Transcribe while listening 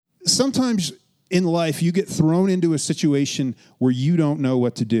sometimes in life you get thrown into a situation where you don't know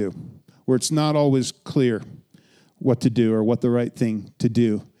what to do, where it's not always clear what to do or what the right thing to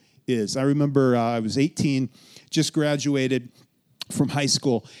do is. I remember I was 18, just graduated from high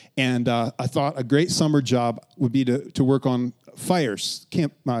school, and I thought a great summer job would be to work on fires,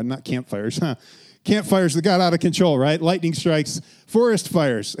 not campfires, campfires that got out of control, right? Lightning strikes, forest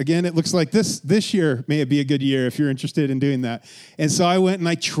fires. Again, it looks like this year may be a good year if you're interested in doing that. And so I went and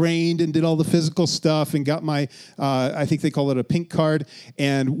I trained and did all the physical stuff and got my, I think they call it a pink card,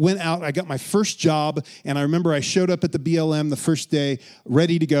 and went out. I got my first job, and I remember I showed up at the BLM the first day,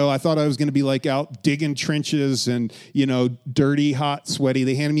 ready to go. I thought I was going to be like out digging trenches and, dirty, hot, sweaty.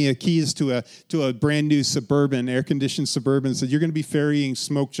 They handed me keys to a brand new Suburban, air-conditioned Suburban, said, you're going to be ferrying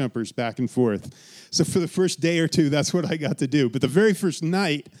smoke jumpers back and forth. So for the first day or two, that's what I got to do. But the very first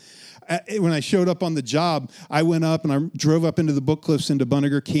night, when I showed up on the job, I went up and I drove up into the Book Cliffs into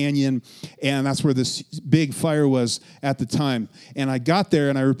Bunagar Canyon, and that's where this big fire was at the time. And I got there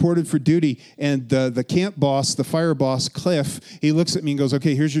and I reported for duty, and the camp boss, the fire boss, Cliff, he looks at me and goes,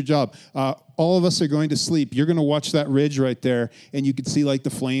 okay, here's your job. All of us are going to sleep. You're going to watch that ridge right there, and you could see like the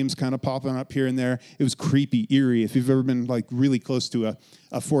flames kind of popping up here and there. It was creepy, eerie. If you've ever been like really close to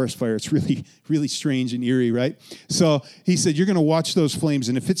a forest fire, it's really, really strange and eerie, right? So he said, you're going to watch those flames,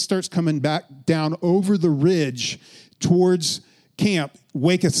 and if it starts coming back down over the ridge towards camp,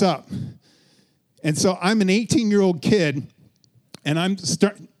 wake us up. And so I'm an 18-year-old kid, and I'm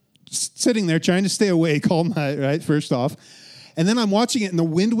sitting there trying to stay awake all night, right, first off. And then I'm watching it, and the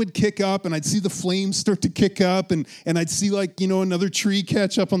wind would kick up, and I'd see the flames start to kick up, and I'd see, like, another tree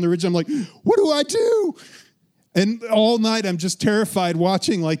catch up on the ridge. I'm like, what do I do? And all night, I'm just terrified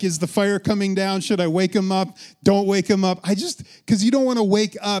watching, like, is the fire coming down? Should I wake him up? Don't wake him up. Because you don't want to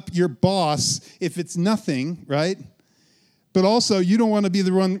wake up your boss if it's nothing, right? But also, you don't want to be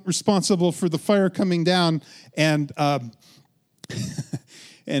the one responsible for the fire coming down, and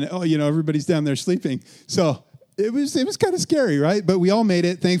everybody's down there sleeping. So it was kind of scary, right? But we all made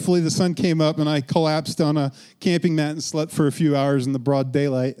it. Thankfully, the sun came up, and I collapsed on a camping mat and slept for a few hours in the broad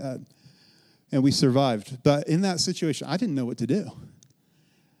daylight, and we survived. But in that situation, I didn't know what to do.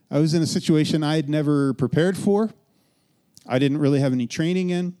 I was in a situation I had never prepared for. I didn't really have any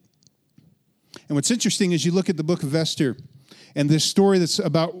training in. And what's interesting is you look at the book of Esther, and this story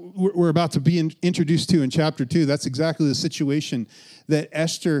we're about to be introduced to in chapter 2, that's exactly the situation that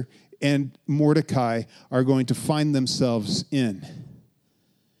Esther and Mordecai are going to find themselves in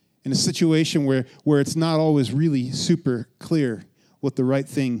a situation where it's not always really super clear what the right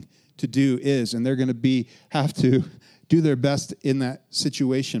thing to do is, and they're going to have to do their best in that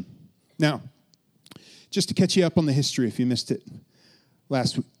situation. Now, just to catch you up on the history if you missed it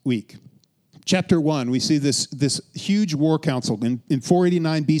last week. Chapter 1, we see this huge war council. In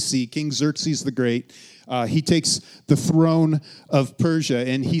 489 BC, King Xerxes the Great, he takes the throne of Persia,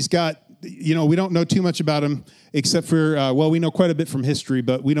 and he's got, we don't know too much about him except for, we know quite a bit from history,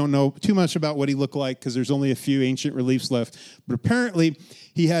 but we don't know too much about what he looked like because there's only a few ancient reliefs left. But apparently,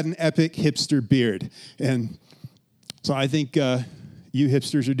 he had an epic hipster beard. And so I think you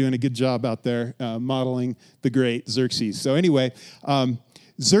hipsters are doing a good job out there modeling the great Xerxes. So anyway,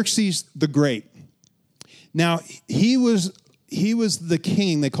 Xerxes the Great. Now, he was the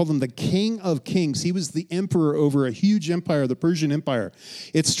king. They called him the King of Kings. He was the emperor over a huge empire, the Persian Empire.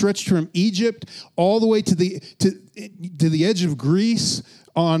 It stretched from Egypt all the way to the edge of Greece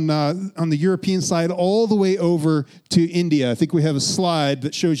on the European side, all the way over to India. I think we have a slide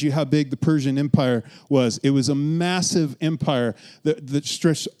that shows you how big the Persian Empire was. It was a massive empire that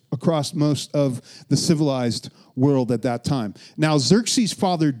stretched across most of the civilized world at that time. Now, Xerxes'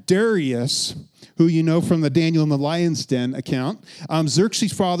 father, Darius, who you know from the Daniel and the Lion's Den account,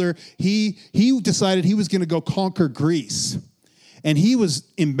 Xerxes' father, he decided he was going to go conquer Greece. And he was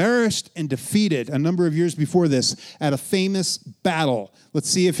embarrassed and defeated a number of years before this at a famous battle. Let's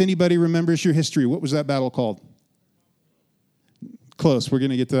see if anybody remembers your history. What was that battle called? Close. We're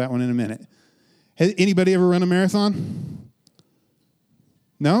going to get to that one in a minute. Has anybody ever run a marathon?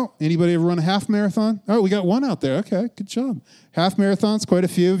 No? Anybody ever run a half marathon? Oh, we got one out there. Okay, good job. Half marathons, quite a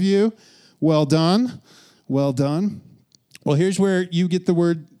few of you. Well done. Well done. Well, here's where you get the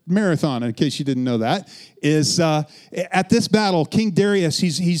word marathon, in case you didn't know that, is at this battle, King Darius,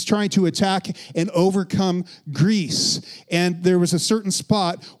 he's trying to attack and overcome Greece. And there was a certain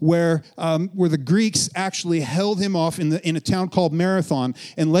spot where the Greeks actually held him off in a town called Marathon.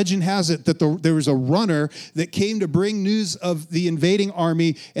 And legend has it that there was a runner that came to bring news of the invading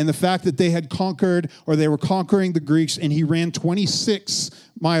army and the fact that they had conquered, or they were conquering the Greeks, and he ran 26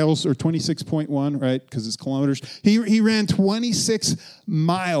 miles, or 26.1, right? Because it's kilometers. He ran 26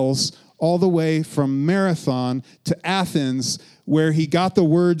 miles all the way from Marathon to Athens, where he got the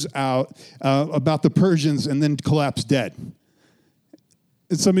words out about the Persians and then collapsed dead.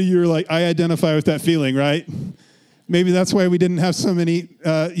 And some of you are like, I identify with that feeling, right? Maybe that's why we didn't have so many,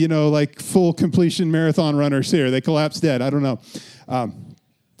 like full completion marathon runners here. They collapsed dead. I don't know.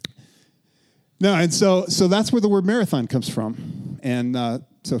 No, and so that's where the word marathon comes from. And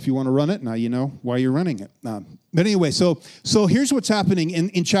so if you want to run it, now you know why you're running it. But anyway, so here's what's happening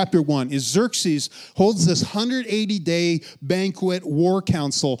in chapter 1 is Xerxes holds this 180-day banquet war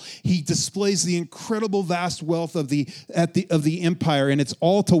council. He displays the incredible vast wealth of the empire, and it's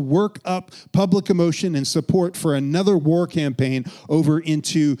all to work up public emotion and support for another war campaign over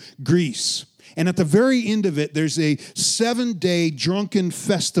into Greece. And at the very end of it, there's a 7-day drunken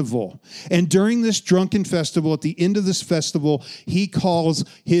festival. And during this drunken festival, at the end of this festival, he calls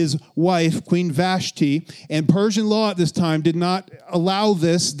his wife, Queen Vashti. And Persian law at this time did not allow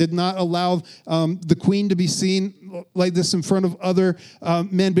the queen to be seen like this in front of other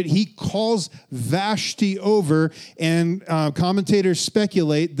men. But he calls Vashti over, and commentators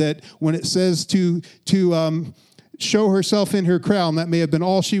speculate that when it says to show herself in her crown, that may have been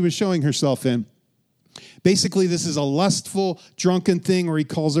all she was showing herself in. Basically, this is a lustful, drunken thing where he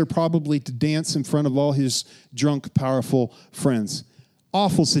calls her probably to dance in front of all his drunk, powerful friends.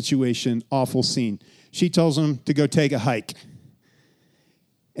 Awful situation, awful scene. She tells him to go take a hike.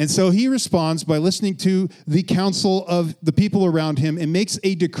 And so he responds by listening to the counsel of the people around him and makes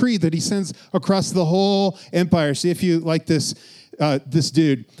a decree that he sends across the whole empire. See if you like this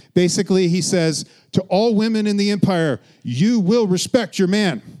dude. Basically, he says, to all women in the empire, you will respect your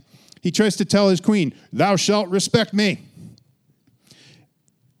man. He tries to tell his queen, thou shalt respect me.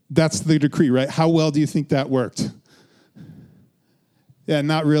 That's the decree, right? How well do you think that worked? Yeah,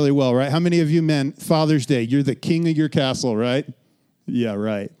 not really well, right? How many of you men, Father's Day, you're the king of your castle, right? Yeah,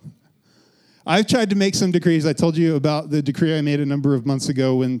 right. I've tried to make some decrees. I told you about the decree I made a number of months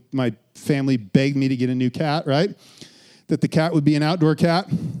ago when my family begged me to get a new cat, right? That the cat would be an outdoor cat.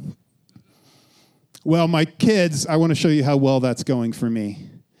 Well, my kids, I want to show you how well that's going for me.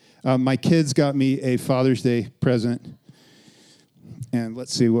 My kids got me a Father's Day present. And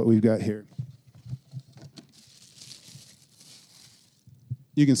let's see what we've got here.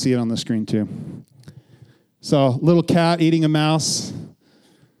 You can see it on the screen too. So, little cat eating a mouse.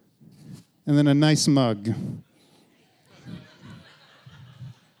 And then a nice mug.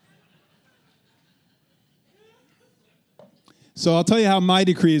 So I'll tell you how my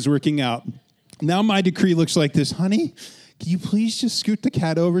decree is working out. Now my decree looks like this. Honey, can you please just scoot the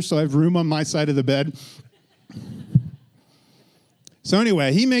cat over so I have room on my side of the bed? So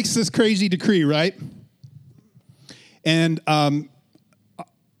anyway, he makes this crazy decree, right? And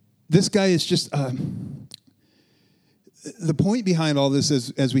this guy is just... the point behind all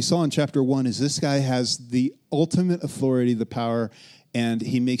this, as we saw in chapter 1, is this guy has the ultimate authority, the power, and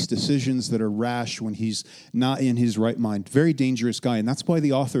he makes decisions that are rash when he's not in his right mind. Very dangerous guy, and that's why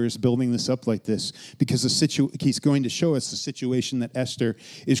the author is building this up like this, because he's going to show us the situation that Esther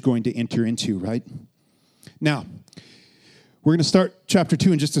is going to enter into, right? Now, we're going to start chapter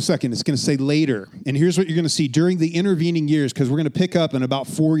 2 in just a second. It's going to say later. And here's what you're going to see during the intervening years, because we're going to pick up and about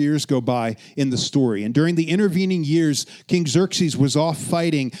 4 years go by in the story. And during the intervening years, King Xerxes was off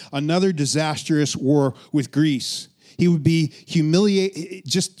fighting another disastrous war with Greece. He would be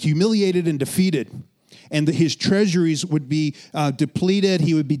humiliated and defeated. And his treasuries would be depleted.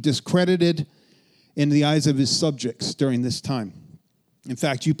 He would be discredited in the eyes of his subjects during this time. In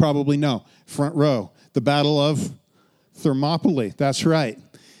fact, you probably know, front row, the Battle of Thermopylae. That's right.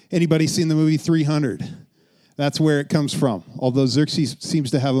 Anybody seen the movie 300? That's where it comes from. Although Xerxes seems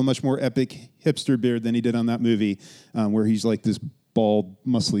to have a much more epic hipster beard than he did on that movie, where he's like this bald,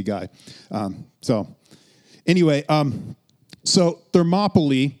 muscly guy. Anyway, so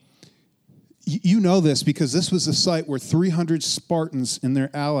Thermopylae, you know this because this was a site where 300 Spartans and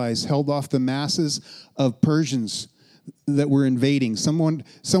their allies held off the masses of Persians that were invading. Somewhat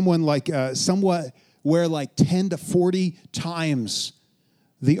where like 10 to 40 times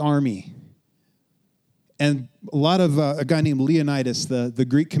the army. And a lot of a guy named Leonidas, the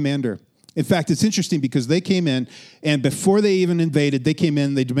Greek commander. In fact, it's interesting because they came in, and before they even invaded, they came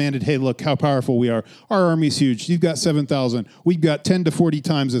in, they demanded, hey, look how powerful we are. Our army's huge. You've got 7,000. We've got 10 to 40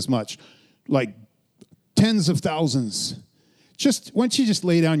 times as much. Like tens of thousands. Why don't you just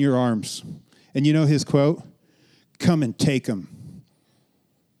lay down your arms? And you know his quote? Come and take them.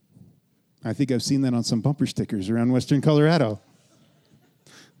 I think I've seen that on some bumper stickers around Western Colorado.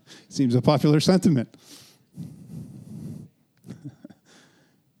 Seems a popular sentiment.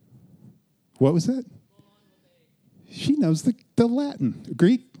 What was that? She knows the Latin.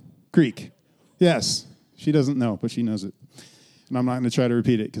 Greek. Yes. She doesn't know, but she knows it. And I'm not going to try to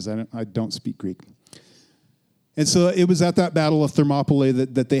repeat it because I don't speak Greek. And so it was at that battle of Thermopylae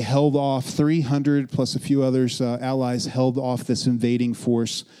that they held off 300 plus a few others, allies, held off this invading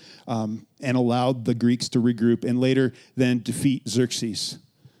force and allowed the Greeks to regroup and later then defeat Xerxes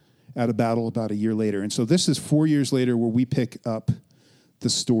at a battle about a year later. And so this is 4 years later where we pick up the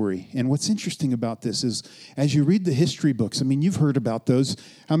story. And what's interesting about this is as you read the history books, I mean, you've heard about those.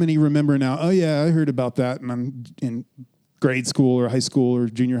 How many remember now? Oh, yeah, I heard about that, and I'm in grade school or high school or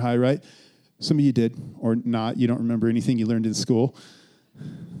junior high, right? Some of you did, or not. You don't remember anything you learned in school,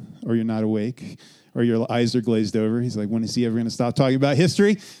 or you're not awake, or your eyes are glazed over. He's like, when is he ever going to stop talking about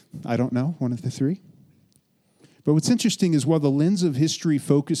history? I don't know, one of the three. But what's interesting is while the lens of history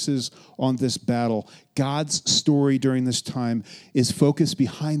focuses on this battle, God's story during this time is focused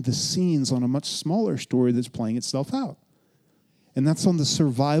behind the scenes on a much smaller story that's playing itself out. And that's on the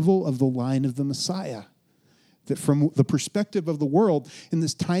survival of the line of the Messiah. That from the perspective of the world, in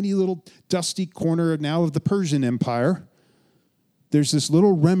this tiny little dusty corner now of the Persian Empire, there's this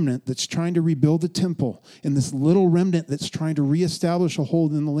little remnant that's trying to rebuild the temple, and this little remnant that's trying to reestablish a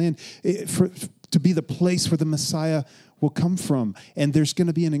hold in the land to be the place where the Messiah will come from. And there's going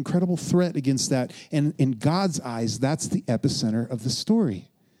to be an incredible threat against that. And in God's eyes, that's the epicenter of the story.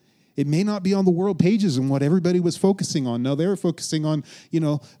 It may not be on the world pages and what everybody was focusing on. No, they were focusing on,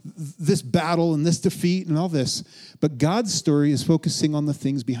 this battle and this defeat and all this. But God's story is focusing on the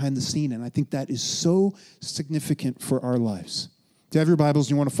things behind the scene. And I think that is so significant for our lives. If you have your Bibles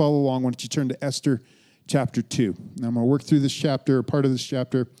and you want to follow along, why don't you turn to Esther chapter 2. Now I'm going to work through this chapter, part of this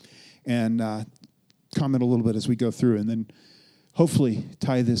chapter, and comment a little bit as we go through, and then hopefully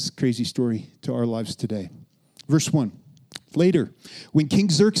tie this crazy story to our lives today. Verse 1. Later, when King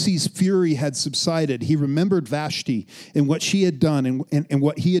Xerxes' fury had subsided, he remembered Vashti and what she had done and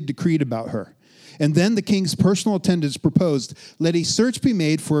what he had decreed about her. And then the king's personal attendants proposed, let a search be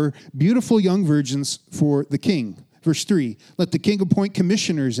made for beautiful young virgins for the king. Verse 3, let the king appoint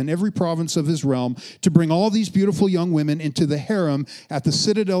commissioners in every province of his realm to bring all these beautiful young women into the harem at the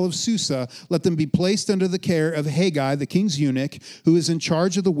citadel of Susa. Let them be placed under the care of Haggai, the king's eunuch, who is in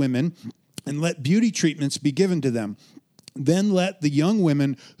charge of the women, and let beauty treatments be given to them. Then let the young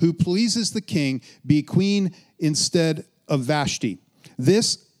women who pleases the king be queen instead of Vashti.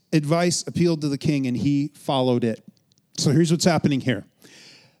 This advice appealed to the king, and he followed it. So here's what's happening here.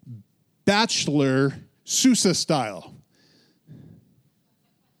 Bachelor Susa style.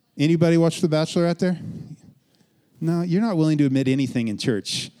 Anybody watch The Bachelor out there? No, you're not willing to admit anything in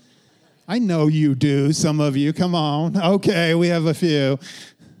church. I know you do, some of you. Come on. Okay, we have a few.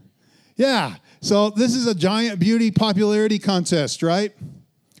 Yeah, so this is a giant beauty popularity contest, right?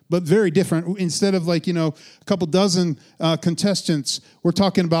 But very different. Instead of a couple dozen contestants, we're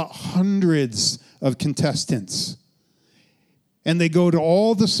talking about hundreds of contestants. And they go to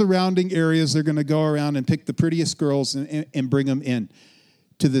all the surrounding areas. They're going to go around and pick the prettiest girls and bring them in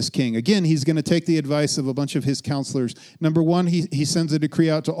to this king. Again, he's going to take the advice of a bunch of his counselors. Number one, he sends a decree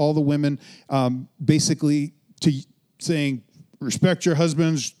out to all the women, basically saying, respect your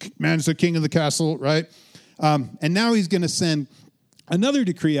husbands, man's the king of the castle, right? And now he's going to send another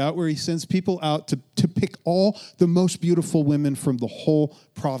decree out where he sends people out to pick all the most beautiful women from the whole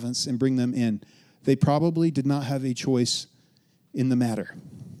province and bring them in. They probably did not have a choice in the matter.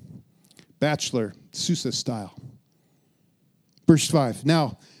 Bachelor, Susa style. Verse 5.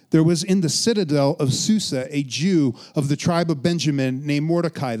 Now, there was in the citadel of Susa a Jew of the tribe of Benjamin named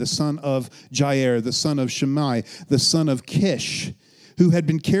Mordecai, the son of Jair, the son of Shimei, the son of Kish, who had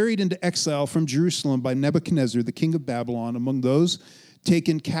been carried into exile from Jerusalem by Nebuchadnezzar, the king of Babylon, among those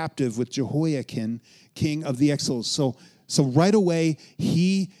taken captive with Jehoiakim, king of the exiles. So right away,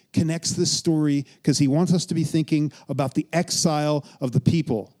 he connects this story because he wants us to be thinking about the exile of the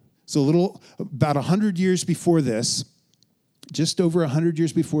people. So about 100 years before this, just over 100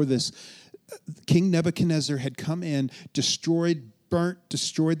 years before this, King Nebuchadnezzar had come in, destroyed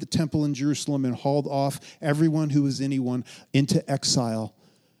the temple in Jerusalem, and hauled off everyone who was anyone into exile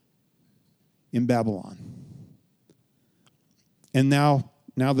in Babylon. And now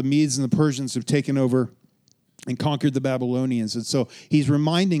the Medes and the Persians have taken over and conquered the Babylonians. And so he's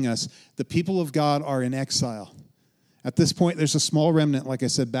reminding us the people of God are in exile. At this point, there's a small remnant, like I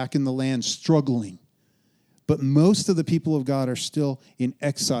said, back in the land struggling. But most of the people of God are still in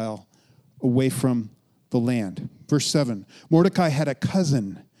exile away from the land. Verse 7, Mordecai had a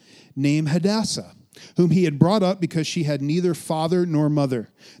cousin named Hadassah, whom he had brought up because she had neither father nor mother.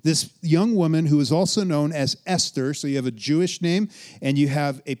 This young woman, who is also known as Esther, so you have a Jewish name and you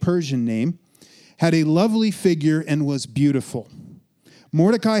have a Persian name, had a lovely figure and was beautiful.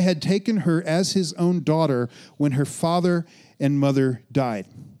 Mordecai had taken her as his own daughter when her father and mother died.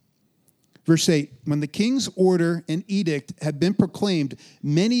 Verse 8, when the king's order and edict had been proclaimed,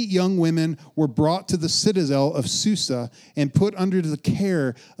 many young women were brought to the citadel of Susa and put under the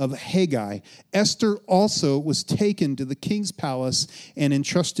care of Hegai. Esther also was taken to the king's palace and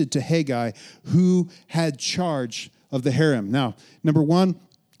entrusted to Hegai, who had charge of the harem. Now, number one,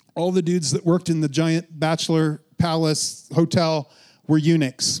 all the dudes that worked in the giant bachelor palace hotel were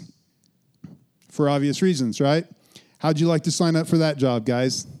eunuchs for obvious reasons, right? How'd you like to sign up for that job,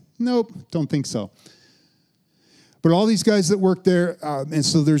 guys? Nope, don't think so. But all these guys that work there, and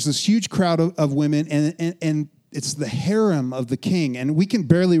so there's this huge crowd of women, and it's the harem of the king. And we can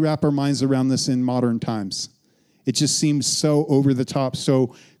barely wrap our minds around this in modern times. It just seems so over the top,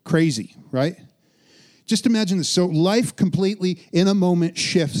 so crazy, right? Just imagine this. So life completely, in a moment,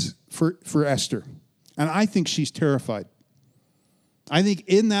 shifts for Esther. And I think she's terrified. I think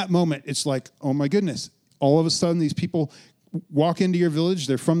in that moment, it's like, oh my goodness. All of a sudden, these people walk into your village.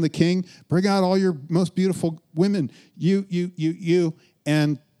 They're from the king. Bring out all your most beautiful women. You.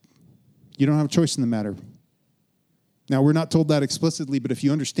 And you don't have a choice in the matter. Now, we're not told that explicitly, but if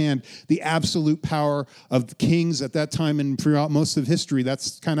you understand the absolute power of the kings at that time and throughout most of history,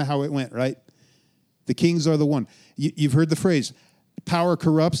 that's kind of how it went, right? The kings are the one. You've heard the phrase, power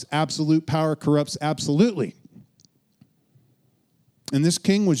corrupts, absolute power corrupts absolutely. And this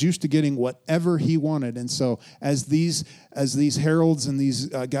king was used to getting whatever he wanted. And so as these heralds and these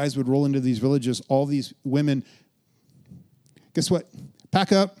guys would roll into these villages, all these women, guess what?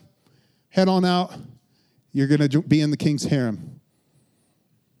 Pack up, head on out. You're going to be in the king's harem.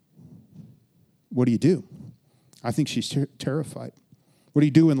 What do you do? I think she's terrified. What do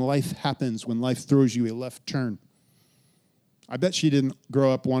you do when life happens, when life throws you a left turn? I bet she didn't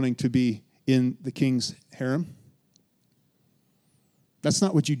grow up wanting to be in the king's harem. That's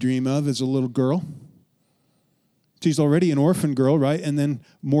not what you dream of as a little girl. She's already an orphan girl, right? And then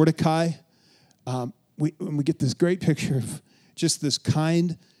Mordecai, we get this great picture of just this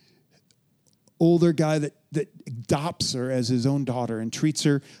kind, older guy that adopts her as his own daughter and treats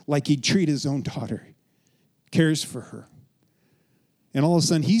her like he'd treat his own daughter, cares for her. And all of a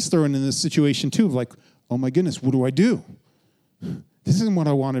sudden, he's thrown in this situation, too, of like, oh, my goodness, what do I do? This isn't what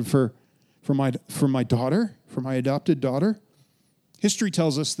I wanted for my daughter, for my adopted daughter. History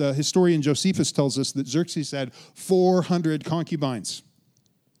tells us, the historian Josephus tells us that Xerxes had 400 concubines.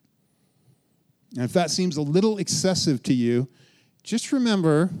 And if that seems a little excessive to you, just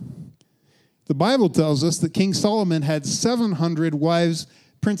remember the Bible tells us that King Solomon had 700 wives,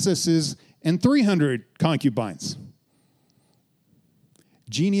 princesses, and 300 concubines.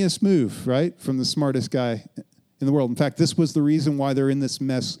 Genius move, right, from the smartest guy in the world. In fact, this was the reason why they're in this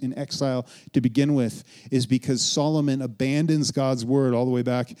mess in exile to begin with, is because Solomon abandons God's word all the way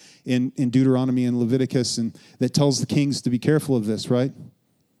back in Deuteronomy and Leviticus, and that tells the kings to be careful of this, right?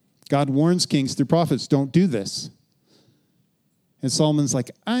 God warns kings through prophets, don't do this. And Solomon's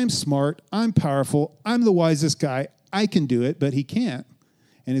like, I'm smart, I'm powerful, I'm the wisest guy, I can do it, but he can't.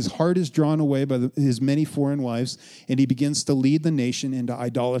 And his heart is drawn away by his many foreign wives, and he begins to lead the nation into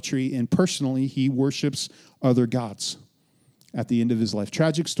idolatry, and personally, he worships other gods at the end of his life.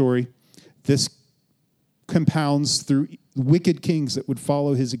 Tragic story. This compounds through wicked kings that would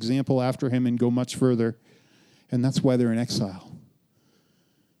follow his example after him and go much further, and that's why they're in exile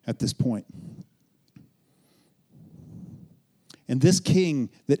at this point. And this king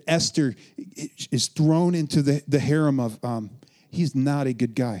that Esther is thrown into the harem of, he's not a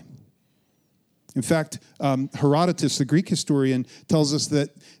good guy. In fact, Herodotus, the Greek historian, tells us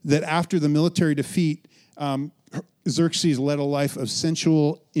that after the military defeat, Xerxes led a life of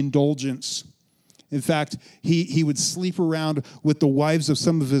sensual indulgence. In fact, he would sleep around with the wives of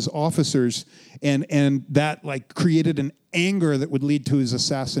some of his officers, and that created an anger that would lead to his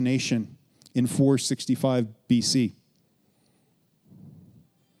assassination in 465 BC.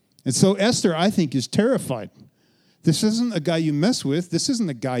 And so Esther, I think, is terrified. This isn't a guy you mess with. This isn't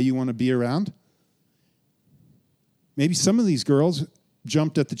a guy you want to be around. Maybe some of these girls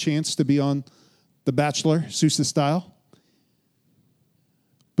jumped at the chance to be on The Bachelor, Susa style.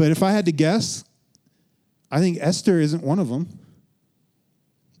 But if I had to guess, I think Esther isn't one of them.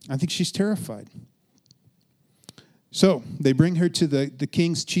 I think she's terrified. So they bring her to the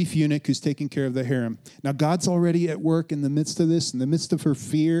king's chief eunuch who's taking care of the harem. Now, God's already at work in the midst of this, in the midst of her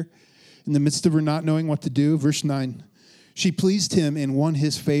fear, in the midst of her not knowing what to do. Verse 9, she pleased him and won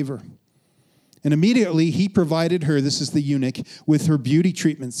his favor. And immediately he provided her, this is the eunuch, with her beauty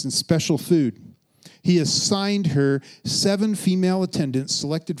treatments and special food. He assigned her 7 female attendants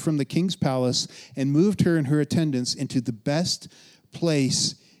selected from the king's palace and moved her and her attendants into the best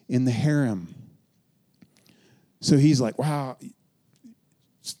place in the harem. So he's like, wow,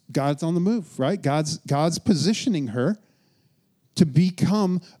 God's on the move, right? God's positioning her to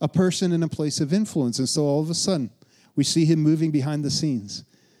become a person in a place of influence. And so all of a sudden, we see him moving behind the scenes.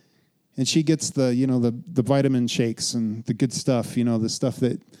 And she gets the vitamin shakes and the good stuff, the stuff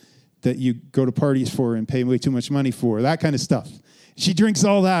that you go to parties for and pay way too much money for, that kind of stuff. She drinks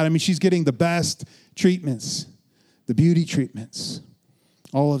all that. I mean, she's getting the best treatments, the beauty treatments,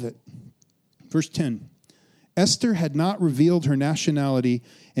 all of it. Verse 10, Esther had not revealed her nationality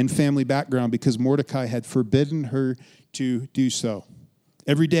and family background because Mordecai had forbidden her to do so.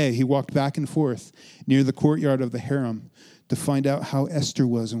 Every day he walked back and forth near the courtyard of the harem to find out how Esther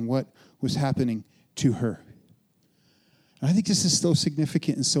was and what was happening to her. And I think this is so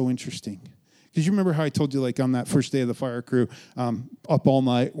significant and so interesting. Because you remember how I told you, like on that first day of the fire crew, up all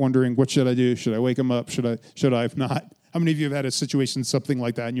night wondering, what should I do? Should I wake them up? Should I not? How many of you have had a situation, something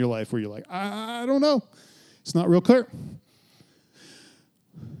like that in your life where you're like, I don't know. It's not real clear.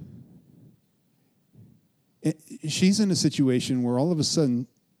 She's in a situation where all of a sudden,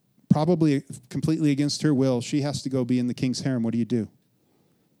 probably completely against her will, she has to go be in the king's harem. What do you do?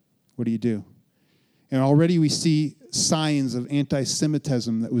 What do you do? And already we see signs of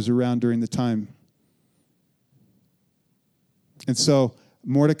anti-Semitism that was around during the time. And so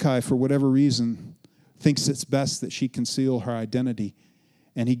Mordecai, for whatever reason, thinks it's best that she conceal her identity.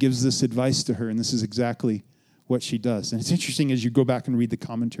 And he gives this advice to her, and this is exactly what she does. And it's interesting as you go back and read the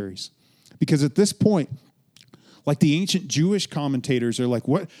commentaries. Because at this point, like the ancient Jewish commentators are like,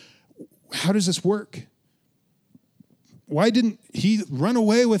 what? How does this work? Why didn't he run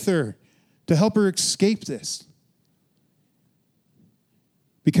away with her to help her escape this?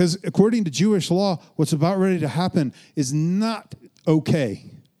 Because according to Jewish law, what's about ready to happen is not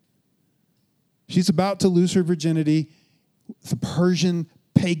okay. She's about to lose her virginity with the Persian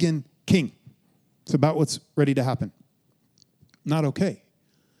pagan king. It's about what's ready to happen. Not okay.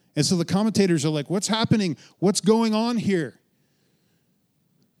 And so the commentators are like, what's happening? What's going on here?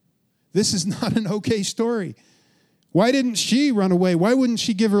 This is not an okay story. Why didn't she run away? Why wouldn't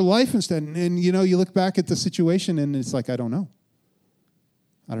she give her life instead? And you look back at the situation and it's like, I don't know.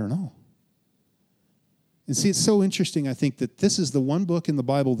 And see, it's so interesting, I think, that this is the one book in the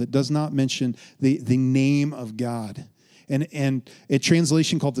Bible that does not mention the name of God. And a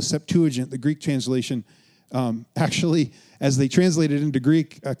translation called the Septuagint, the Greek translation, actually, as they translated into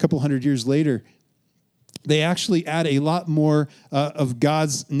Greek a couple hundred years later, they actually add a lot more of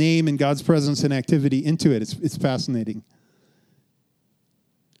God's name and God's presence and activity into it. It's fascinating.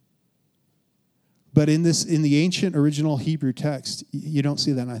 But in the ancient original Hebrew text, you don't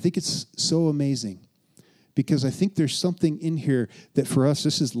see that. And I think it's so amazing because I think there's something in here that for us,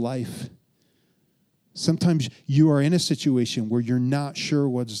 this is life. Sometimes you are in a situation where you're not sure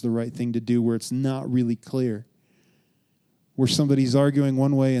what's the right thing to do, where it's not really clear, where somebody's arguing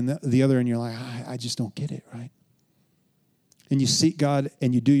one way and the other, and you're like, I just don't get it, right? And you seek God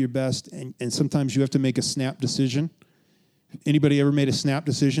and you do your best, and sometimes you have to make a snap decision. Anybody ever made a snap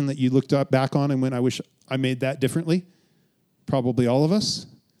decision that you looked back on and went, I wish I made that differently? Probably all of us.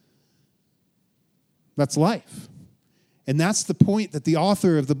 That's life. And that's the point that the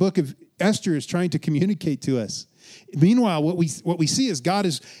author of the book of Esther is trying to communicate to us. Meanwhile, what we see is God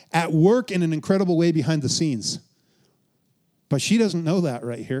is at work in an incredible way behind the scenes. But she doesn't know that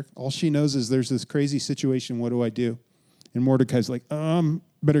right here. All she knows is there's this crazy situation. What do I do? And Mordecai's like,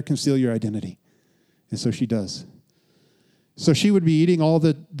 better conceal your identity. And so she does. So she would be eating all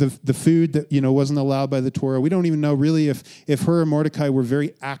the food that wasn't allowed by the Torah. We don't even know really if her and Mordecai were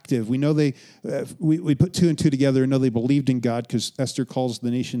very active. We know we put 2 and 2 together and know they believed in God because Esther calls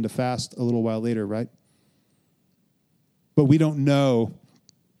the nation to fast a little while later, right? But we don't know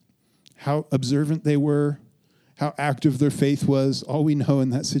how observant they were, how active their faith was. All we know in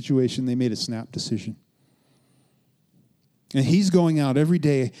that situation, they made a snap decision. And he's going out every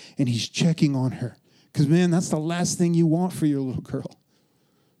day and he's checking on her. Because, man, that's the last thing you want for your little girl.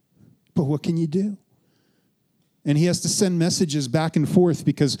 But what can you do? And he has to send messages back and forth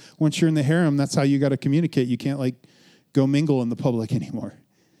because once you're in the harem, that's how you got to communicate. You can't, go mingle in the public anymore.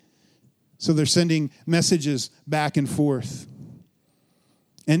 So they're sending messages back and forth.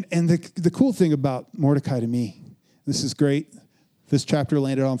 And the cool thing about Mordecai to me, this is great, this chapter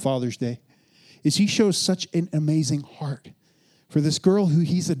landed on Father's Day, is he shows such an amazing heart for this girl who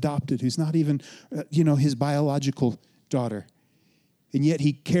he's adopted, who's not even, his biological daughter. And yet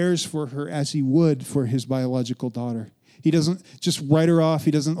he cares for her as he would for his biological daughter. He doesn't just write her off.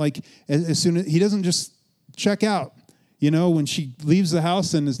 He doesn't he doesn't just check out. When she leaves the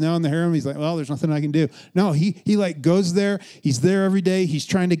house and is now in the harem, he's like, well, there's nothing I can do. No, he goes there. He's there every day. He's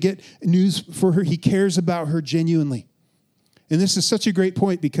trying to get news for her. He cares about her genuinely. And this is such a great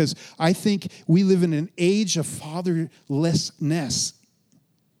point because I think we live in an age of fatherlessness.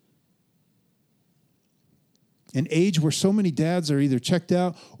 An age where so many dads are either checked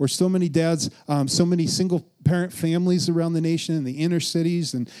out or so many single parent families around the nation and the inner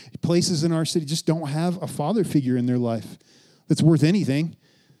cities and places in our city just don't have a father figure in their life that's worth anything.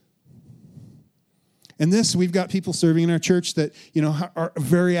 And we've got people serving in our church that, are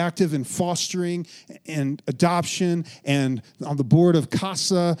very active in fostering and adoption and on the board of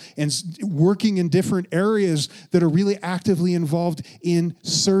CASA and working in different areas that are really actively involved in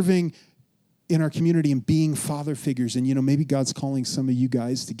serving in our community and being father figures. And, maybe God's calling some of you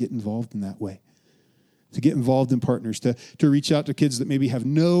guys to get involved in that way, to get involved in partners, to reach out to kids that maybe have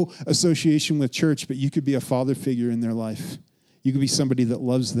no association with church, but you could be a father figure in their life. You could be somebody that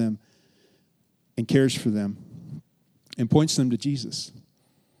loves them and cares for them and points them to Jesus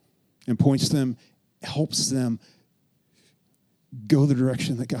and helps them go the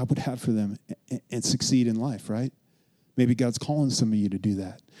direction that God would have for them and succeed in life, right? Maybe God's calling some of you to do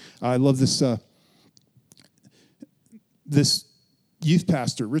that. I love this youth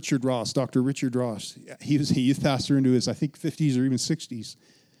pastor, Richard Ross, Dr. Richard Ross. He was a youth pastor into his, I think, 50s or even 60s,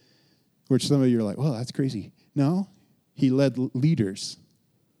 which some of you are like, well, that's crazy. No, he led leaders.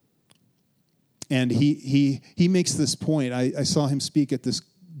 And he makes this point. I saw him speak at this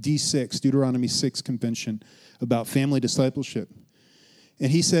D6, Deuteronomy 6 convention about family discipleship.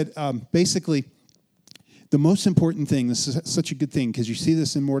 And he said, basically, the most important thing, this is such a good thing, because you see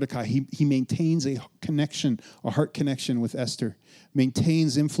this in Mordecai, he maintains a heart connection with Esther,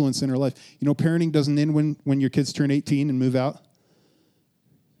 maintains influence in her life. Parenting doesn't end when your kids turn 18 and move out,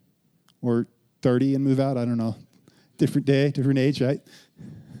 or 30 and move out, I don't know. Different day, different age, right?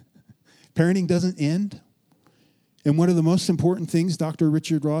 Parenting doesn't end. And one of the most important things Dr.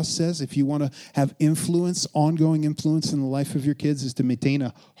 Richard Ross says, if you want to have ongoing influence in the life of your kids, is to maintain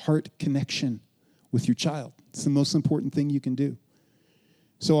a heart connection with your child. It's the most important thing you can do.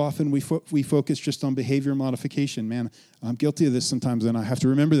 So often we focus just on behavior modification. Man, I'm guilty of this sometimes, and I have to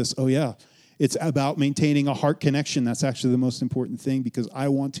remember this. Oh, yeah, it's about maintaining a heart connection. That's actually the most important thing because I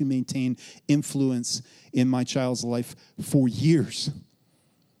want to maintain influence in my child's life for years.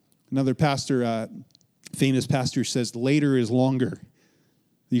 Another pastor, famous pastor, says later is longer.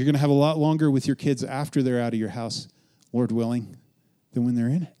 You're going to have a lot longer with your kids after they're out of your house, Lord willing, than when they're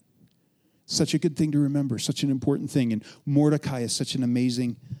in it. Such a good thing to remember, such an important thing. And Mordecai is such an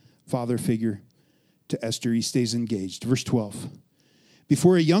amazing father figure to Esther. He stays engaged. Verse 12.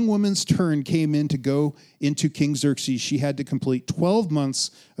 Before a young woman's turn came in to go into King Xerxes, she had to complete 12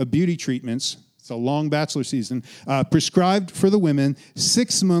 months of beauty treatments. It's a long bachelor season. Prescribed for the women,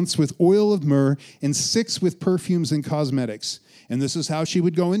 6 months with oil of myrrh, and 6 with perfumes and cosmetics. And this is how she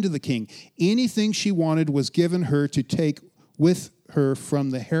would go into the king. Anything she wanted was given her to take with her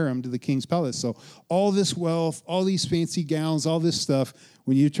from the harem to the king's palace. So all this wealth, all these fancy gowns, all this stuff,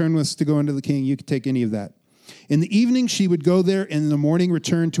 when you turn with us to go into the king, you could take any of that. In the evening, she would go there, and in the morning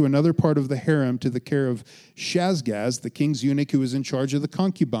return to another part of the harem to the care of Shazgaz, the king's eunuch who was in charge of the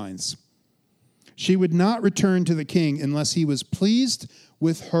concubines. She would not return to the king unless he was pleased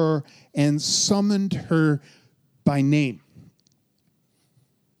with her and summoned her by name.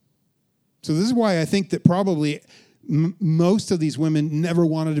 So this is why I think that probably most of these women never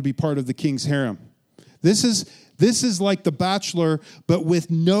wanted to be part of the king's harem. This is like The Bachelor, but with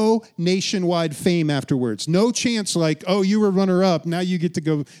no nationwide fame afterwards. No chance like, oh, you were runner-up, now you get to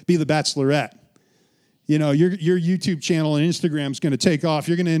go be the Bachelorette. Your YouTube channel and Instagram is going to take off.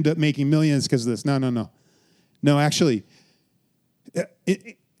 You're going to end up making millions because of this. No. No, actually,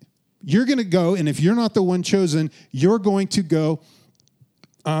 you're going to go, and if you're not the one chosen, you're going to go...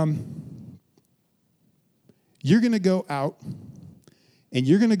 You're going to go out, and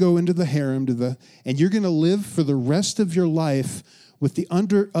you're going to go into the harem, and you're going to live for the rest of your life with the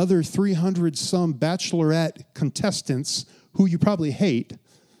other 300-some bachelorette contestants who you probably hate.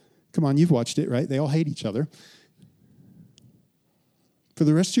 Come on, you've watched it, right? They all hate each other. For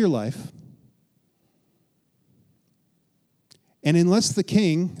the rest of your life. And unless if the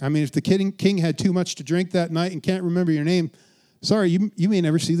king had too much to drink that night and can't remember your name, sorry, you may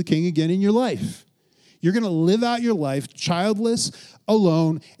never see the king again in your life. You're going to live out your life childless,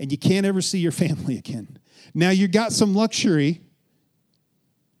 alone, and you can't ever see your family again. Now, you got some luxury,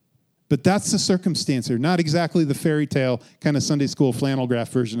 but that's the circumstance here. Not exactly the fairy tale kind of Sunday school flannel graph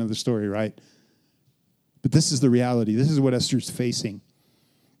version of the story, right? But this is the reality. This is what Esther's facing.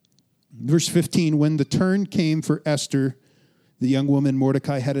 Verse 15, when the turn came for Esther, the young woman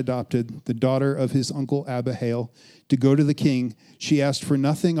Mordecai had adopted, the daughter of his uncle Abihail, to go to the king, she asked for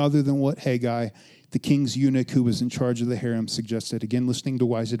nothing other than what Haggai, the king's eunuch who was in charge of the harem, suggested. Again, listening to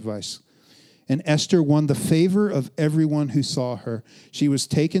wise advice. And Esther won the favor of everyone who saw her. She was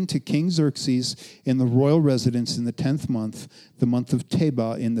taken to King Xerxes in the royal residence in the 10th month, the month of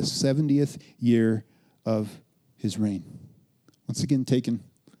Tebah, in the 70th year of his reign. Once again, taken.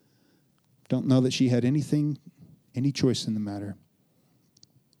 Don't know that she had any choice in the matter.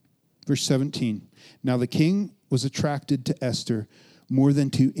 Verse 17. Now the king was attracted to Esther more than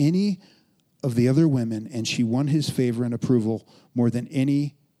to any of the other women, and she won his favor and approval more than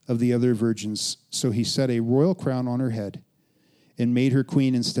any of the other virgins. So he set a royal crown on her head and made her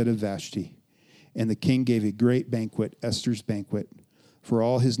queen instead of Vashti. And the king gave a great banquet, Esther's banquet, for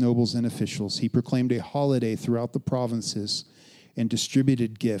all his nobles and officials. He proclaimed a holiday throughout the provinces and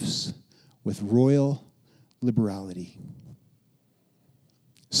distributed gifts with royal liberality.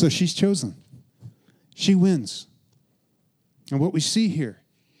 So she's chosen. She wins. And what we see here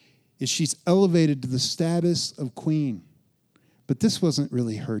is she's elevated to the status of queen. But this wasn't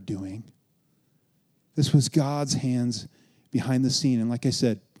really her doing. This was God's hands behind the scene. And like I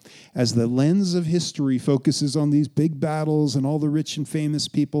said, as the lens of history focuses on these big battles and all the rich and famous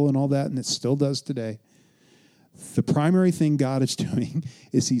people and all that, and it still does today, the primary thing God is doing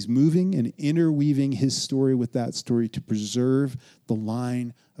is he's moving and interweaving his story with that story to preserve the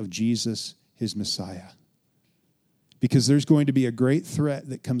line of Jesus, his Messiah. Because there's going to be a great threat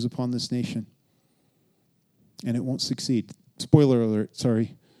that comes upon this nation, and it won't succeed. Spoiler alert,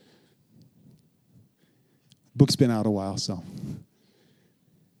 sorry. Book's been out a while, so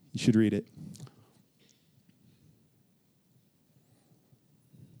you should read it.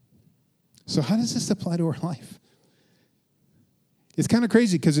 So how does this apply to our life? It's kind of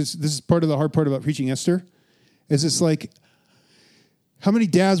crazy because this is part of the hard part about preaching Esther, is it's like, how many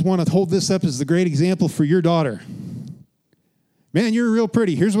dads want to hold this up as the great example for your daughter? Man, you're real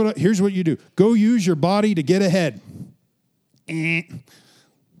pretty. Here's what you do. Go use your body to get ahead.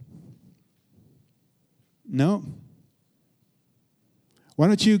 No. Why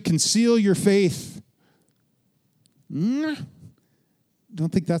don't you conceal your faith? Don't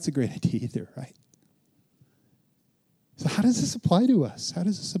think that's a great idea either, right? So how does this apply to us? How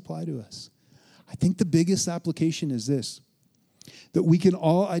does this apply to us? I think the biggest application is this, that we can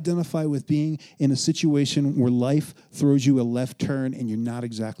all identify with being in a situation where life throws you a left turn and you're not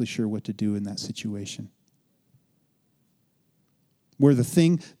exactly sure what to do in that situation. Where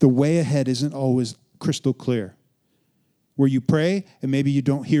the way ahead isn't always crystal clear. Where you pray and maybe you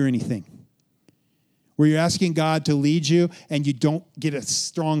don't hear anything. Where you're asking God to lead you and you don't get a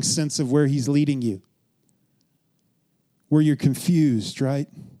strong sense of where he's leading you. Where you're confused, right?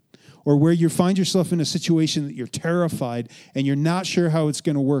 Or where you find yourself in a situation that you're terrified and you're not sure how it's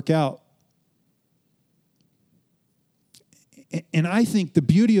going to work out. And I think the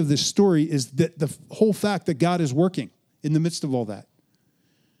beauty of this story is that the whole fact that God is working in the midst of all that.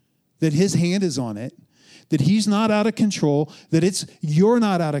 That his hand is on it. That he's not out of control. That you're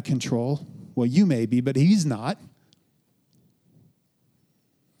not out of control. Well, you may be, but he's not.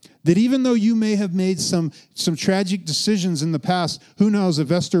 That even though you may have made some tragic decisions in the past, who knows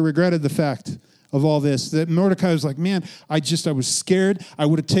if Esther regretted the fact of all this, that Mordecai was like, man, I was scared. I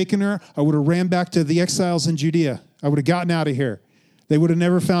would have taken her. I would have ran back to the exiles in Judea. I would have gotten out of here. They would have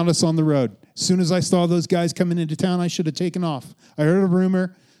never found us on the road. As soon as I saw those guys coming into town, I should have taken off. I heard a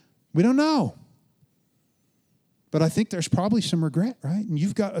rumor. We don't know. But I think there's probably some regret, right? And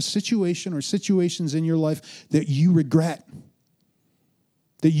you've got a situation or situations in your life that you regret.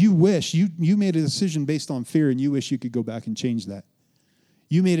 That you wish, you made a decision based on fear and you wish you could go back and change that.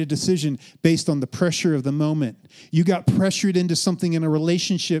 You made a decision based on the pressure of the moment. You got pressured into something in a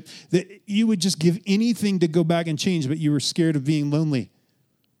relationship that you would just give anything to go back and change, but you were scared of being lonely.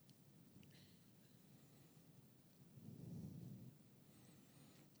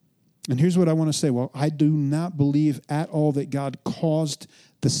 And here's what I want to say. Well, I do not believe at all that God caused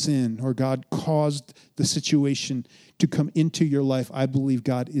the sin or God caused the situation to come into your life. I believe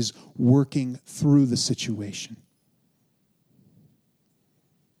God is working through the situation.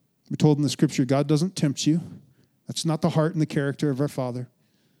 We're told in the scripture, God doesn't tempt you. That's not the heart and the character of our Father.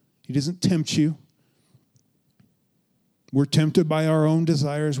 He doesn't tempt you. We're tempted by our own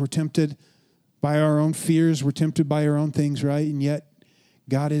desires. We're tempted by our own fears. We're tempted by our own things, right? And yet,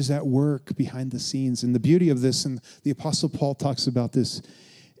 God is at work behind the scenes. And the beauty of this, and the Apostle Paul talks about this,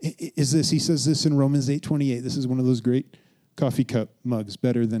 is this. He says this in Romans 8:28. This is one of those great coffee cup mugs,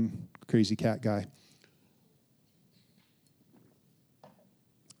 better than Crazy Cat Guy.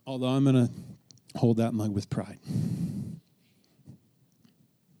 Although I'm going to hold that mug with pride.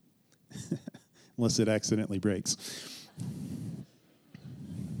 Unless it accidentally breaks.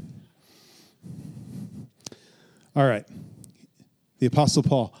 All right. The Apostle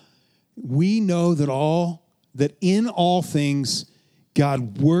Paul. We know that in all things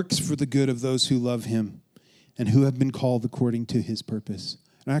God works for the good of those who love him and who have been called according to his purpose.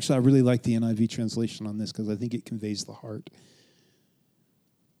 And actually, I really like the NIV translation on this because I think it conveys the heart.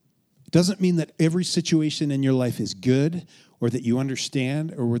 It doesn't mean that every situation in your life is good or that you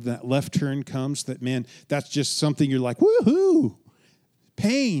understand or when that left turn comes that, man, that's just something you're like, woohoo,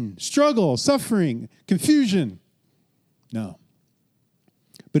 pain, struggle, suffering, confusion. No.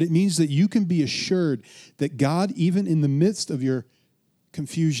 But it means that you can be assured that God, even in the midst of your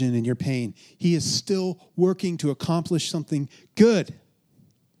confusion and your pain, he is still working to accomplish something good.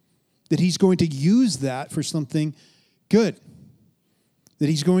 That he's going to use that for something good. That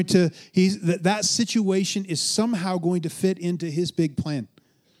he's going to, that situation is somehow going to fit into his big plan.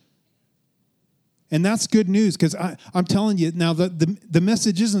 And that's good news because I'm telling you now that the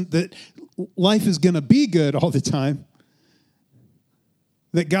message isn't that life is going to be good all the time.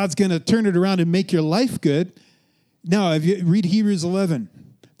 That God's going to turn it around and make your life good. Now, if you read Hebrews 11,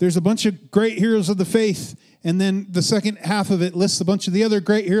 there's a bunch of great heroes of the faith. And then the second half of it lists a bunch of the other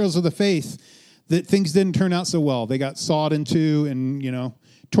great heroes of the faith that things didn't turn out so well. They got sawed in two and,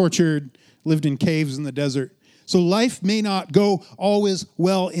 tortured, lived in caves in the desert. So life may not go always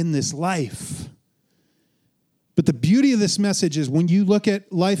well in this life. But the beauty of this message is when you look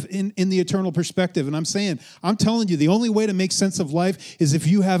at life in the eternal perspective, and I'm telling you, the only way to make sense of life is if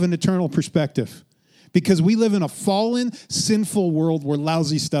you have an eternal perspective. Because we live in a fallen, sinful world where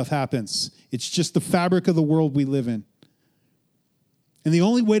lousy stuff happens. It's just the fabric of the world we live in. And the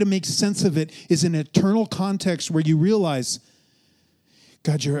only way to make sense of it is in an eternal context where you realize,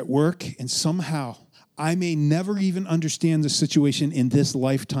 God, you're at work, and somehow I may never even understand the situation in this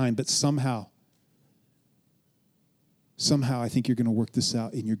lifetime, but somehow I think you're going to work this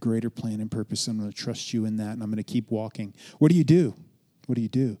out in your greater plan and purpose. I'm going to trust you in that, and I'm going to keep walking. What do you do? What do you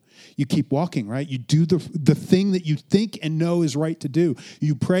do? You keep walking, right? You do the thing that you think and know is right to do.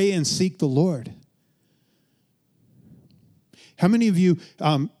 You pray and seek the Lord. How many of you,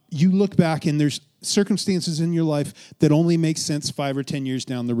 you look back and there's circumstances in your life that only make sense 5 or 10 years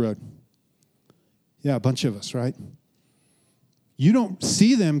down the road? Yeah, a bunch of us, right? You don't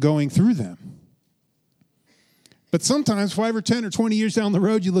see them going through them. But sometimes 5 or 10 or 20 years down the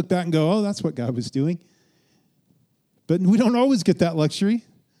road, you look back and go, oh, that's what God was doing. But we don't always get that luxury.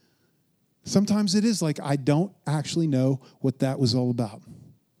 Sometimes it is like, I don't actually know what that was all about.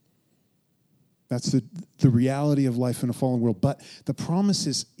 That's the reality of life in a fallen world. But the promise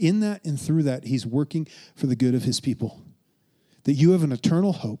is in that and through that, he's working for the good of his people. That you have an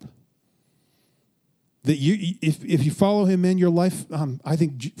eternal hope. That if you follow him in your life, I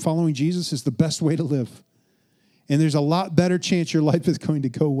think following Jesus is the best way to live. And there's a lot better chance your life is going to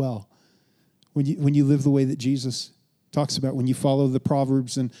go well when you live the way that Jesus talks about, when you follow the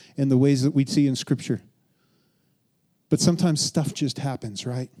Proverbs and the ways that we see in Scripture. But sometimes stuff just happens,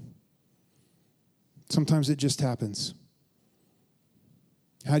 right? Sometimes it just happens.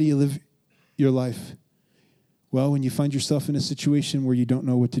 How do you live your life? Well, when you find yourself in a situation where you don't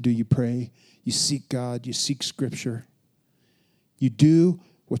know what to do, you pray, you seek God, you seek Scripture. You do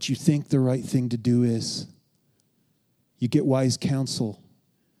what you think the right thing to do is. You get wise counsel.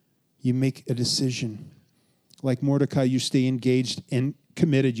 You make a decision. Like Mordecai, you stay engaged and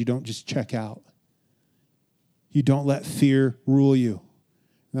committed. You don't just check out. You don't let fear rule you.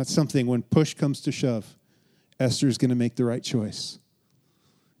 And that's something when push comes to shove, Esther is going to make the right choice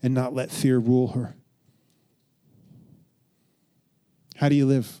and not let fear rule her. How do you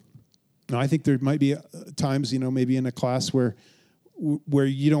live? Now, I think there might be times, maybe in a class where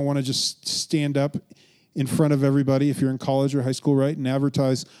you don't want to just stand up in front of everybody if you're in college or high school, right, and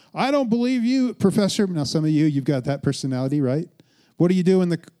advertise, I don't believe you, professor. Now, some of you've got that personality, right? What do you do when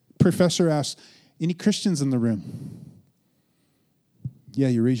the professor asks, any Christians in the room? Yeah,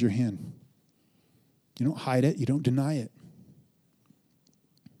 you raise your hand. You don't hide it. You don't deny it.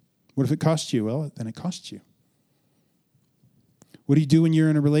 What if it costs you? Well, then it costs you. What do you do when you're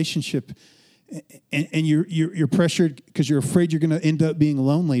in a relationship and you're pressured because you're afraid you're going to end up being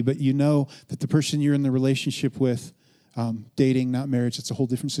lonely, but you know that the person you're in the relationship with, dating, not marriage, it's a whole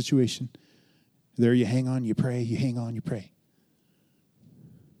different situation. There you hang on, you pray, you hang on, you pray.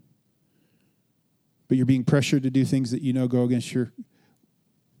 But you're being pressured to do things that go against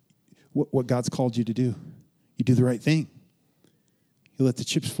what God's called you to do. You do the right thing. You let the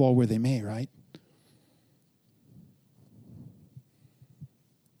chips fall where they may, right?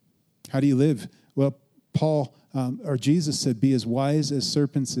 How do you live? Well, Jesus said, be as wise as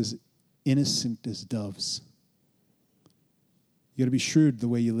serpents, as innocent as doves. You got to be shrewd the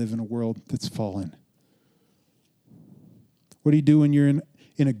way you live in a world that's fallen. What do you do when you're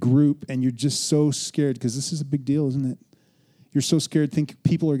in a group and you're just so scared? Because this is a big deal, isn't it? You're so scared, think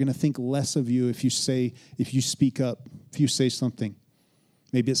people are going to think less of you if you speak up, if you say something.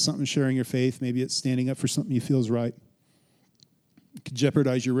 Maybe it's something sharing your faith. Maybe it's standing up for something you feel is right. It could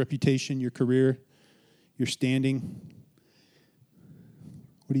jeopardize your reputation, your career, your standing.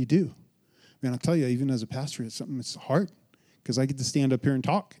 What do you do? Man, I'll tell you, even as a pastor, it's something that's hard because I get to stand up here and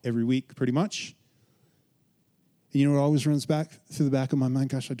talk every week pretty much. And you know what always runs back through the back of my mind?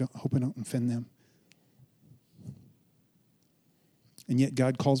 Gosh, hope I don't offend them. And yet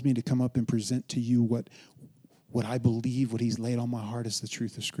God calls me to come up and present to you what I believe, what he's laid on my heart is the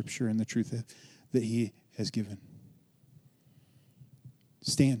truth of Scripture and the truth that he has given.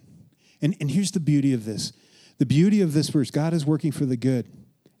 Stand. And here's the beauty of this. The beauty of this verse, God is working for the good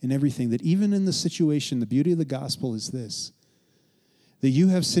in everything. That even in the situation, the beauty of the gospel is this. That you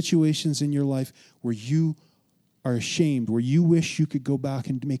have situations in your life where you are ashamed, where you wish you could go back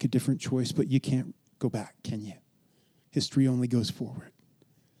and make a different choice, but you can't go back, can you? History only goes forward.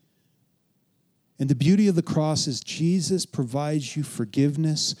 And the beauty of the cross is Jesus provides you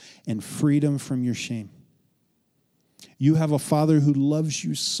forgiveness and freedom from your shame. You have a Father who loves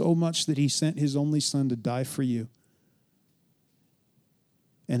you so much that he sent his only Son to die for you.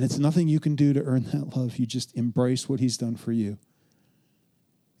 And it's nothing you can do to earn that love. You just embrace what he's done for you.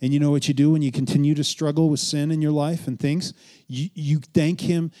 And you know what you do when you continue to struggle with sin in your life and things? You thank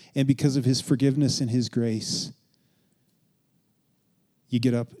him, and because of his forgiveness and his grace, you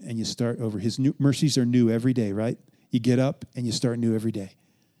get up and you start over. His mercies are new every day, right? You get up and you start new every day.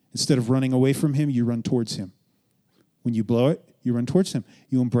 Instead of running away from him, you run towards him. When you blow it, you run towards him.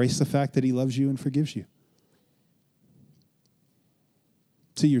 You embrace the fact that he loves you and forgives you.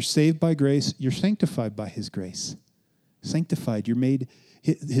 So you're saved by grace. You're sanctified by his grace. Sanctified. You're made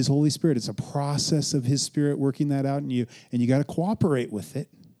his Holy Spirit. It's a process of his Spirit working that out in you, and you got to cooperate with it.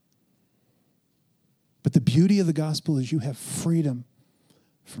 But the beauty of the gospel is you have freedom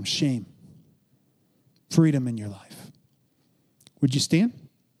from shame. Freedom in your life. Would you stand?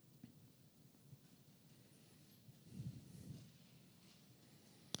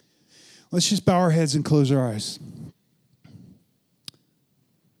 Let's just bow our heads and close our eyes.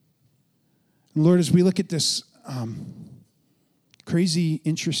 And Lord, as we look at this crazy,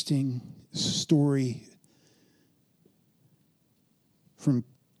 interesting story from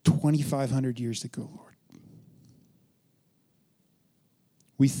 2,500 years ago, Lord,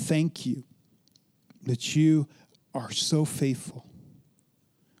 we thank you that you are so faithful.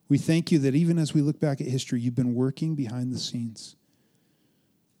 We thank you that even as we look back at history, you've been working behind the scenes.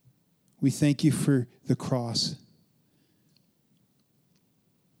 We thank you for the cross.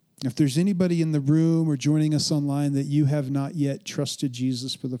 If there's anybody in the room or joining us online that you have not yet trusted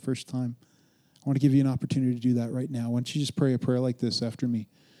Jesus for the first time, I want to give you an opportunity to do that right now. Why don't you just pray a prayer like this after me?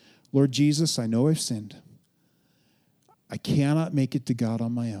 Lord Jesus, I know I've sinned. I cannot make it to God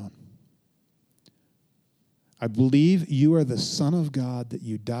on my own. I believe you are the Son of God, that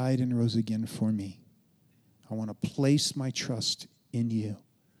you died and rose again for me. I want to place my trust in you.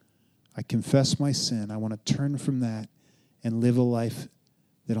 I confess my sin. I want to turn from that and live a life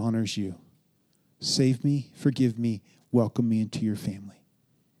that honors you. Save me, forgive me, welcome me into your family.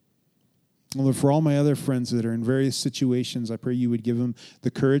 Lord, for all my other friends that are in various situations, I pray you would give them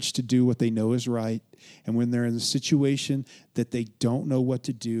the courage to do what they know is right. And when they're in a situation that they don't know what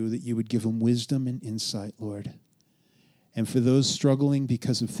to do, that you would give them wisdom and insight, Lord. And for those struggling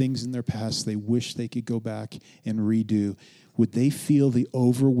because of things in their past they wish they could go back and redo, would they feel the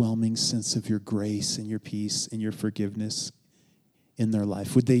overwhelming sense of your grace and your peace and your forgiveness in their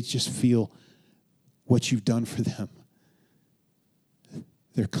life? Would they just feel what you've done for them?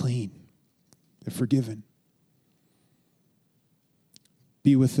 They're clean. They're forgiven.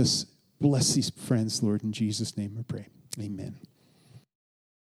 Be with us. Bless these friends, Lord. In Jesus' name we pray. Amen.